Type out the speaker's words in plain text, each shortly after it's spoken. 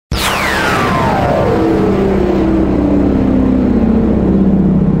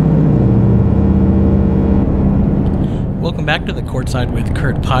back to the Courtside with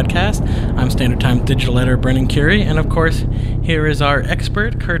Kurt podcast. I'm Standard Times digital editor Brennan Curie, and of course, here is our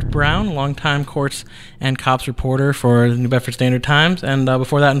expert, Kurt Brown, longtime courts and cops reporter for the New Bedford Standard Times, and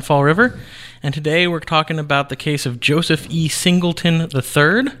before that in Fall River. And today we're talking about the case of Joseph E. Singleton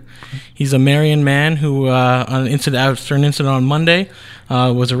III. He's a Marion man who, after an incident on Monday,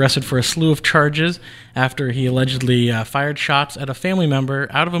 was arrested for a slew of charges after he allegedly fired shots at a family member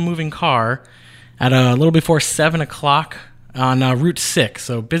out of a moving car at a little before 7 o'clock on Route 6.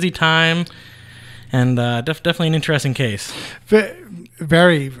 So busy time, and definitely an interesting case.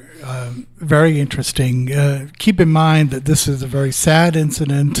 Very interesting. Keep in mind that this is a very sad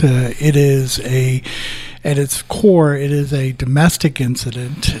incident. It is at its core, it is a domestic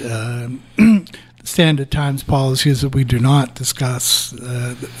incident. Standard Times policy is that we do not discuss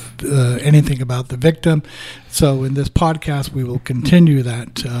anything about the victim. So in this podcast, we will continue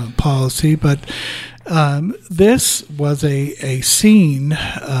that policy. But this was a scene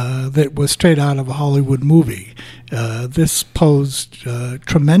that was straight out of a Hollywood movie. This posed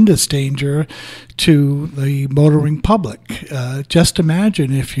tremendous danger to the motoring public. Just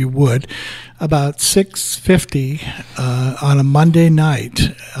imagine, if you would, about 6:50 on a Monday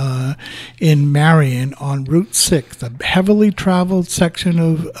night in Marion on Route 6, a heavily traveled section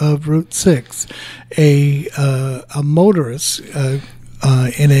of Route 6, a motorist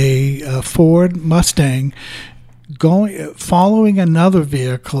in a Ford Mustang following another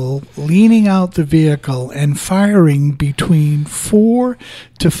vehicle, leaning out the vehicle and firing between 4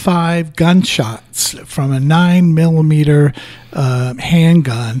 to 5 gunshots from a 9mm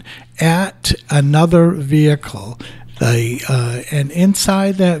handgun at another vehicle. And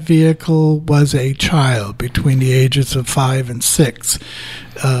inside that vehicle was a child between the ages of 5 and 6.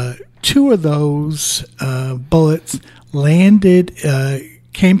 Two of those bullets landed,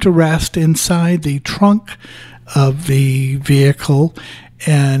 came to rest inside the trunk of the vehicle,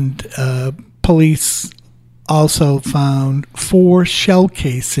 and police also found 4 shell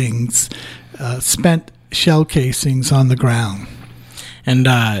casings, spent shell casings on the ground. And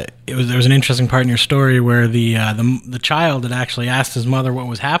there was an interesting part in your story where the child had actually asked his mother what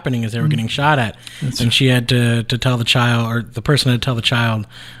was happening as they were getting shot at, and she had to tell the child, or the person had to tell the child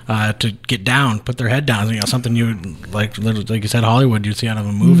to get down, put their head down. Something you would, like you said, Hollywood, you'd see out of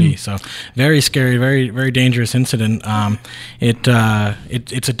a movie. So very scary, very very dangerous incident.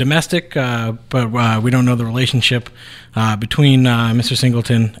 It's a domestic, but we don't know the relationship between Mr.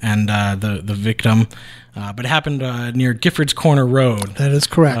 Singleton and the victim. But it happened near Giffords Corner Road. That is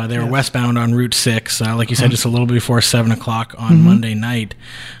correct. They were westbound on Route 6, like you said, just a little before 7 o'clock on Monday night.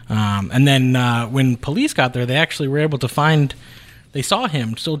 And then when police got there, they actually were able to they saw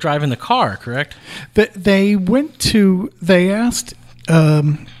him still driving the car, correct? They asked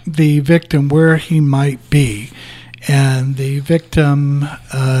the victim where he might be, and the victim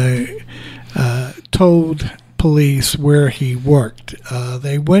told police where he worked.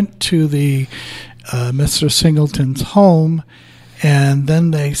 They went to Mr. Singleton's home, and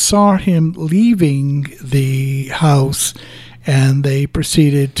then they saw him leaving the house, and they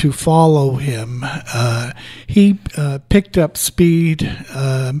proceeded to follow him. He picked up speed,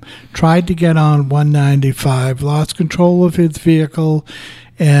 tried to get on 195, lost control of his vehicle,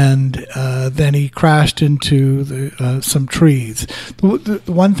 and then he crashed into some trees. The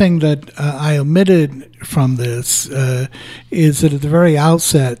one thing that I omitted from this is that at the very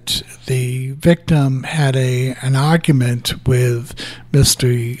outset, the victim had an argument with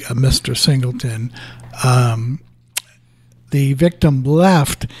Mr. Singleton. The victim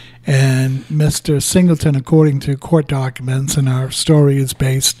left, and Mr. Singleton, according to court documents, and our story is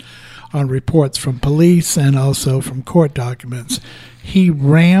based on reports from police and also from court documents, he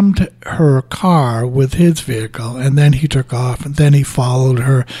rammed her car with his vehicle, and then he took off, and then he followed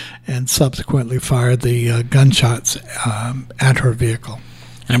her and subsequently fired the gunshots at her vehicle.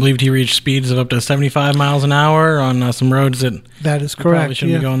 And I believe he reached speeds of up to 75 miles an hour on some roads that is correct. Probably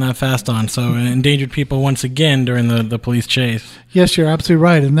shouldn't be going that fast on. So endangered people once again during the police chase. Yes, you're absolutely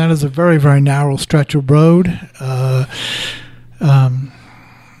right, and that is a very, very narrow stretch of road.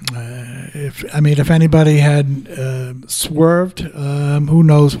 If anybody had swerved, who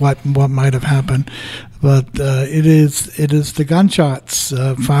knows what might have happened. But it is the gunshots,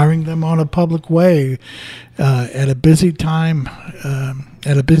 firing them on a public way at a busy time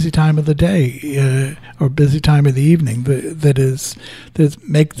of the day or busy time of the evening. That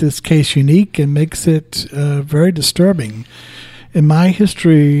makes this case unique and makes it very disturbing. in my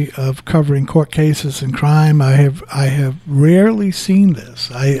history of covering court cases and crime, I have rarely seen this.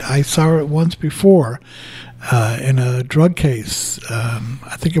 I saw it once before in a drug case.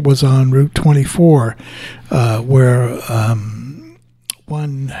 I think it was on Route 24, where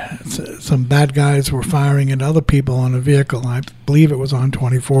some bad guys were firing at other people on a vehicle. I believe it was on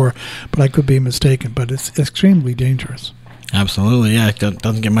 24, but I could be mistaken. But it's extremely dangerous. Absolutely, yeah. It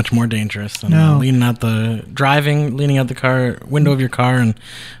doesn't get much more dangerous than leaning out the car window of your car and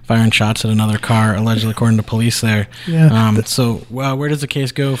firing shots at another car, allegedly, according to police there. Yeah. So where does the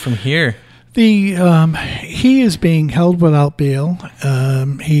case go from here? He is being held without bail.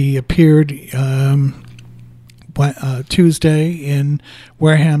 He appeared Tuesday in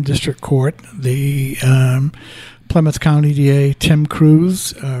Wareham District Court. The Plymouth County DA Tim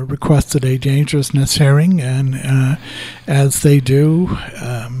Cruz requested a dangerousness hearing, and as they do,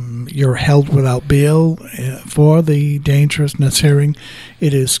 you're held without bail for the dangerousness hearing.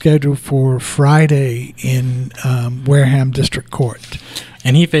 It is scheduled for Friday in Wareham District Court.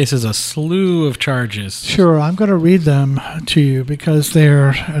 And he faces a slew of charges. Sure, I'm going to read them to you because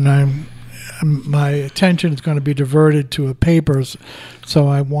my attention is going to be diverted to papers, so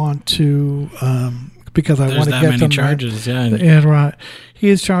I want to because I want to get them. There's that many charges, yeah. And right, he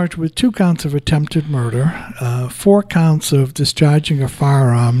is charged with 2 counts of attempted murder, 4 counts of discharging a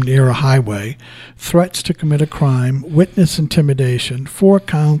firearm near a highway, threats to commit a crime, witness intimidation, 4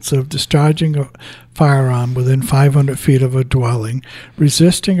 counts of discharging a firearm within 500 feet of a dwelling,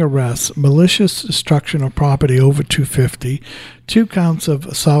 resisting arrest, malicious destruction of property over $250, 2 counts of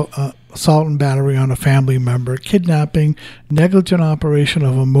assault and battery on a family member, kidnapping, negligent operation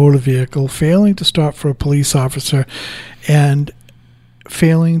of a motor vehicle, failing to stop for a police officer, and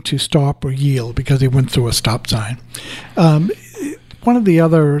failing to stop or yield because he went through a stop sign. One of the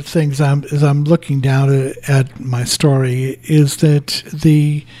other things as I'm looking down at my story is that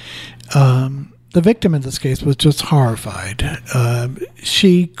the victim in this case was just horrified.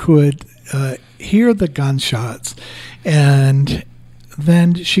 She could hear the gunshots, and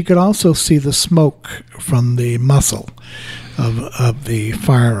then she could also see the smoke from the muzzle of the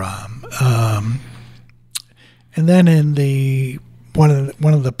firearm. And then in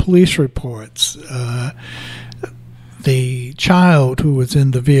one of the police reports, the child who was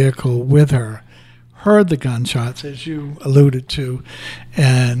in the vehicle with her heard the gunshots, as you alluded to,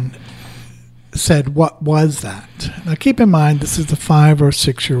 and said, "What was that?" Now, keep in mind, this is a 5 or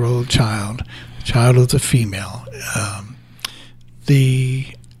 6-year-old child. The child was a female. The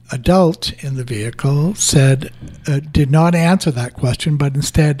adult in the vehicle said, did not answer that question, but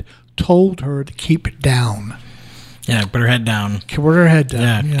instead told her to keep it down. Yeah, put her head down. Put her head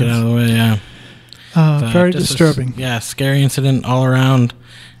down. Yeah, yes. Get out of the way, yeah. Very disturbing. Scary incident all around.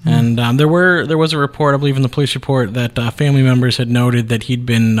 And there was a report, I believe in the police report, that family members had noted that he'd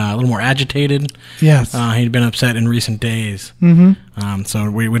been a little more agitated. Yes. He'd been upset in recent days. Mm-hmm. So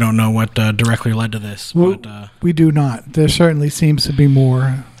we don't know what directly led to this. We do not. There certainly seems to be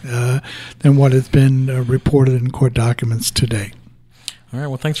more than what has been reported in court documents to date. All right.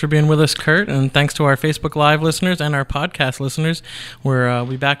 Well, thanks for being with us, Kurt, and thanks to our Facebook Live listeners and our podcast listeners. We'll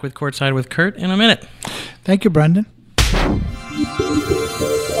be back with Courtside with Kurt in a minute. Thank you, Brendan.